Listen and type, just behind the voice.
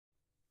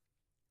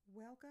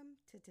welcome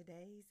to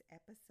today's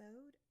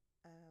episode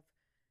of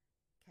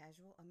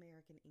Casual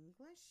American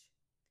English.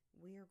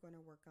 We are going to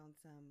work on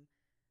some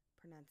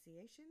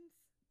pronunciations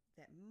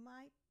that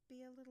might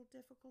be a little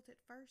difficult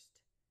at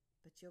first,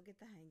 but you'll get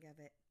the hang of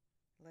it.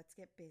 Let's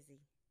get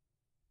busy.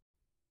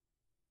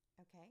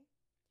 Okay,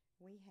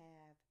 we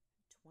have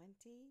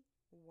 20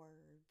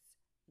 words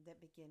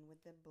that begin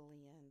with the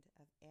blend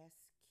of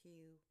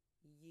S-Q-U.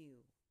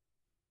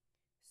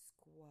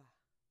 Squaw.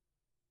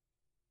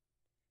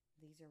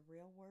 These are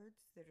real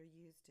words that are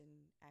used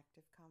in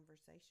active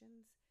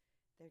conversations.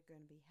 They're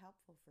going to be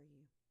helpful for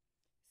you.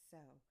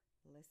 So,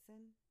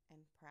 listen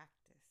and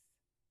practice.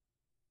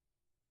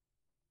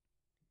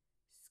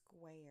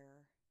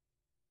 Square,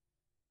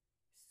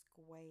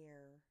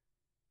 square.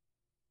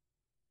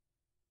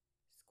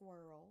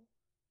 Squirrel,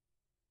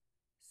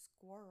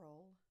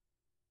 squirrel.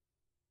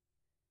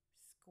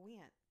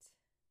 Squint,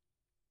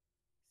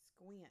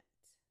 squint.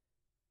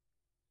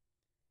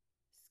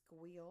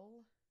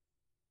 Squeal,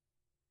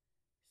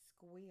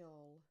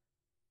 squeal.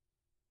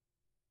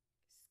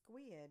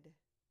 Squid,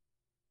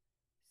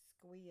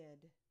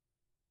 squid.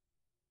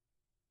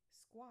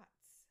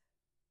 Squats,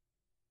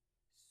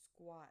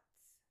 squats.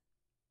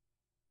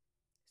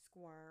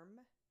 Squirm,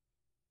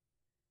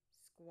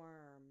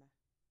 squirm.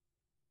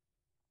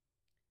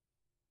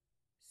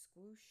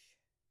 Swoosh,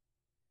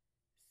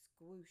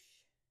 squoosh.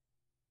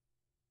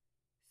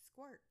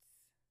 Squirts,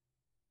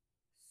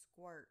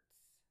 squirts.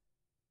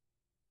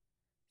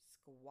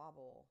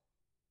 Squabble,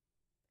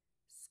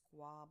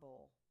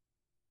 squabble.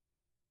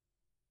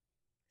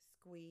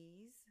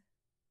 Squeeze,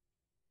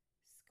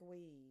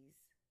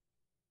 squeeze.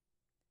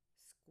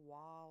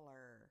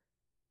 Squalor,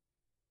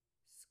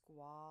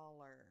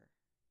 squalor.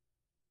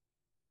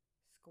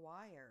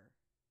 Squire,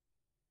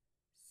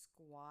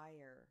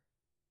 squire.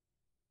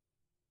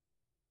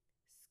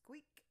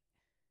 Squeak,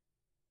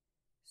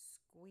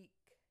 squeak.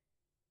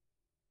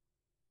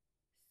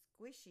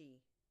 Squishy,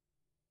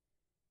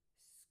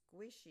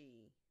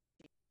 squishy.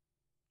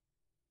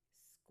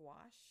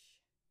 Squash,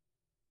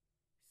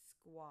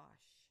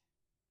 squash.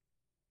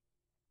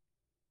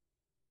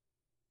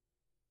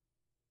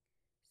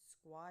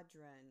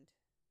 Squadroned,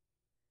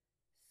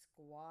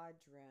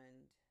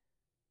 squadroned.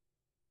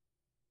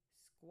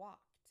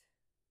 Squawked,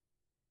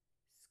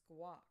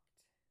 squawked.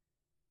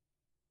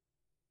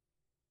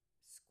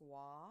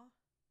 Squaw,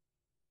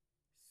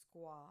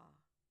 squaw.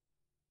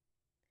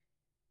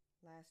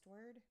 Last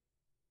word,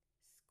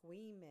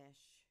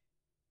 squeamish,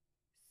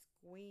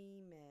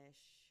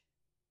 squeamish.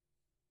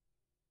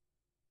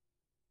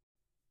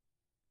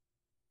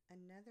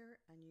 Another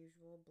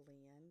unusual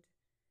blend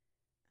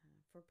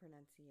for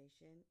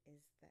pronunciation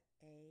is the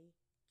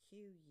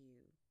AQU.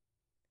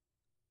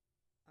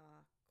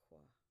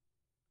 Aqua,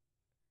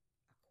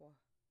 aqua.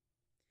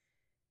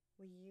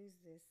 We use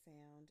this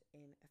sound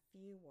in a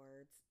few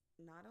words,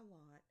 not a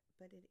lot,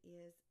 but it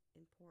is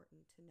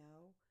important to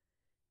know.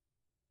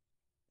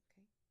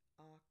 Okay,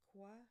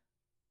 aqua,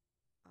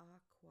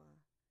 aqua.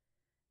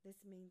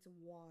 This means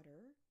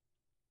water,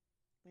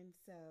 and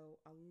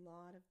so a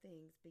lot of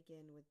things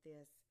begin with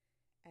this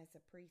as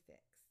a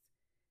prefix.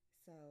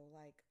 So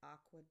like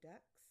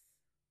aqueducts,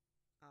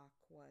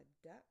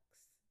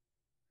 aqueducts.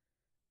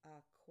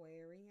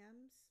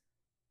 Aquariums,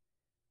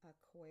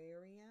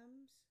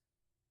 aquariums.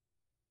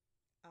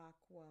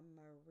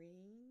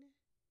 Aquamarine,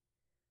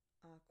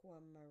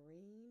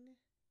 aquamarine.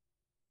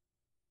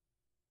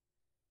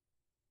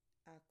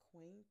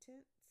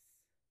 Acquaintance,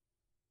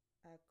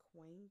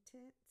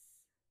 acquaintance.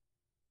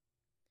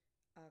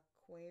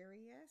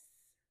 Aquarius,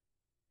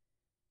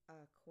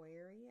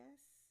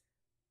 aquarius.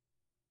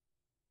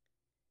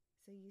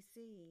 So you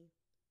see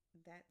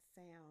that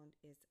sound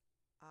is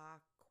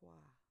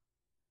aqua,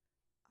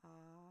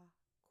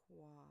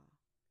 aqua,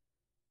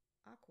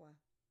 aqua.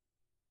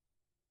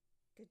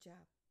 Good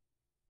job.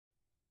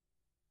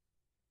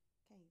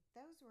 Okay,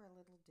 those were a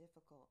little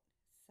difficult,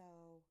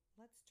 so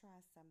let's try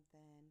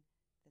something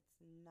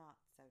that's not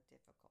so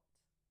difficult.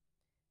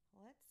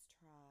 Let's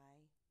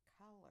try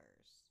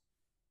colors.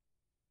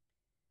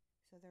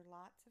 So there are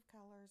lots of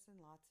colors and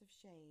lots of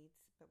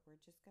shades, but we're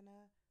just going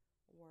to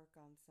work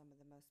on some of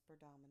the most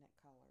predominant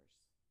colors.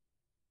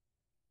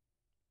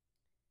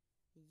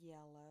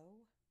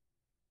 Yellow,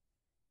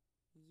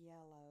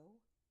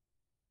 yellow.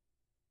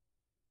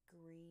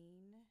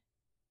 Green,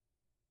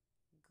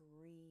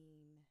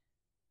 green.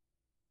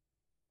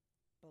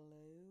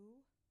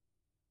 Blue,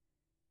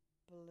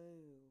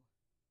 blue.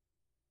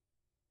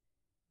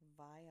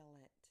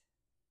 Violet,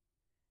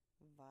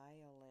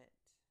 violet.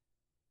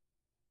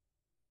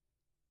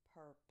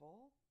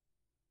 Purple,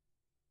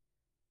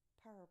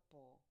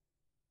 purple.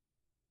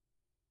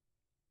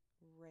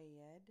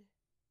 Red,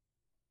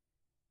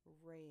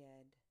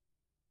 red.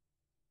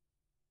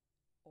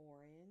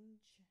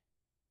 Orange,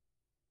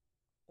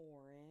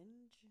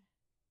 orange.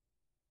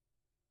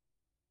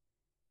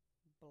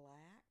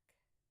 Black,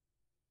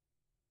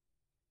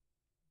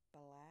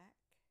 black.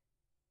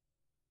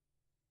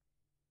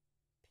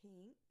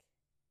 Pink,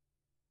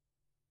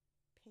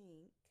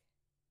 pink.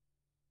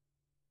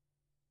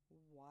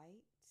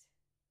 White,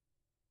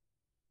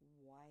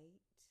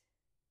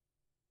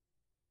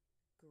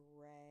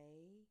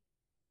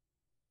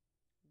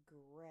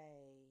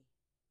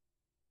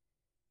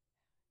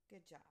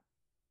 Good job.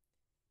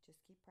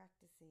 Just keep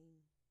practicing.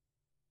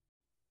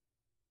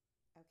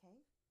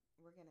 Okay,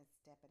 we're going to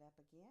step it up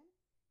again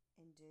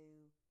and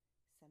do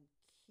some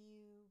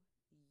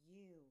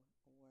Q-U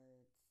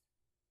words.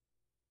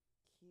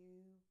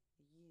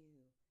 Q-U.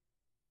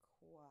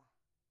 Qua.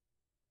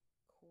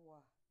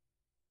 Qua.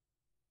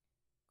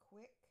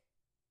 Quick.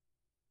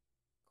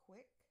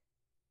 Quick.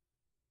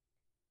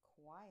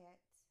 Quiet.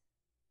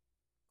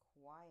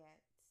 Quiet.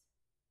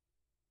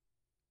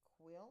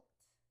 Quilt.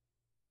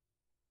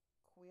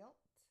 Quilt.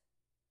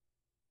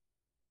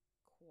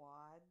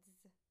 Quads.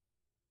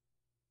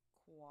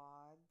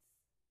 Quads.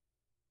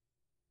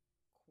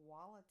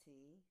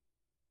 Quality.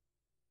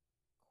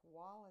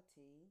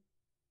 Quality.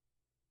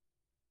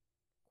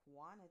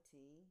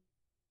 Quantity.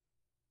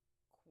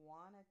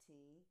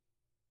 Quantity.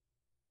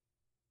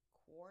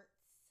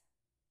 Quartz.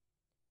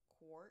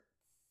 Quartz.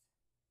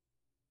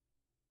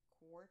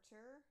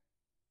 Quarter.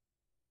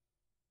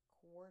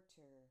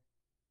 Quarter.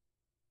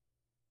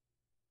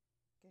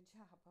 Good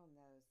job on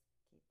those.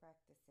 Keep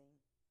practicing.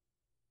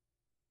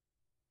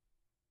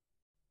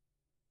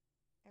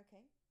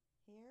 Okay,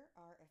 here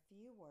are a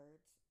few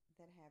words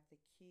that have the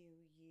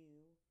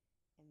Q-U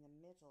in the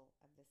middle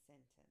of the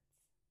sentence.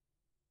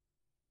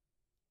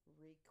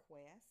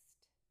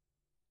 Request,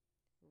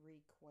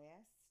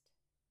 request,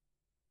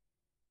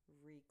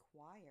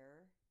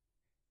 require,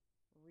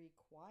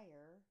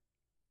 require,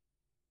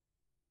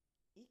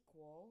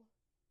 equal,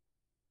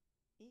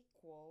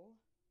 equal,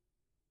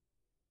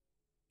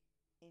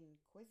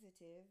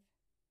 inquisitive,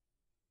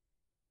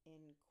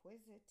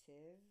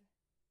 inquisitive,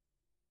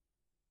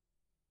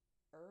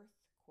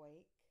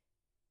 earthquake,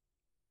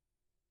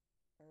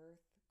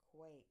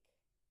 earthquake.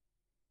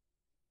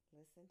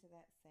 Listen to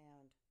that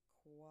sound,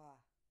 qua.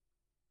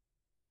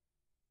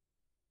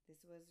 This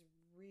was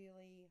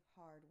really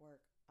hard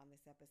work on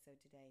this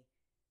episode today,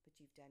 but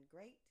you've done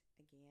great.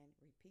 Again,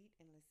 repeat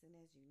and listen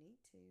as you need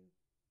to.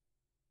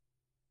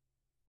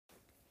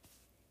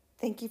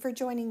 Thank you for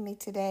joining me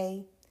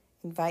today.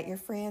 Invite your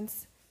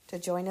friends to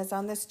join us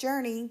on this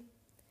journey.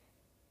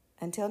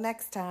 Until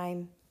next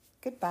time,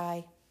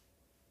 goodbye.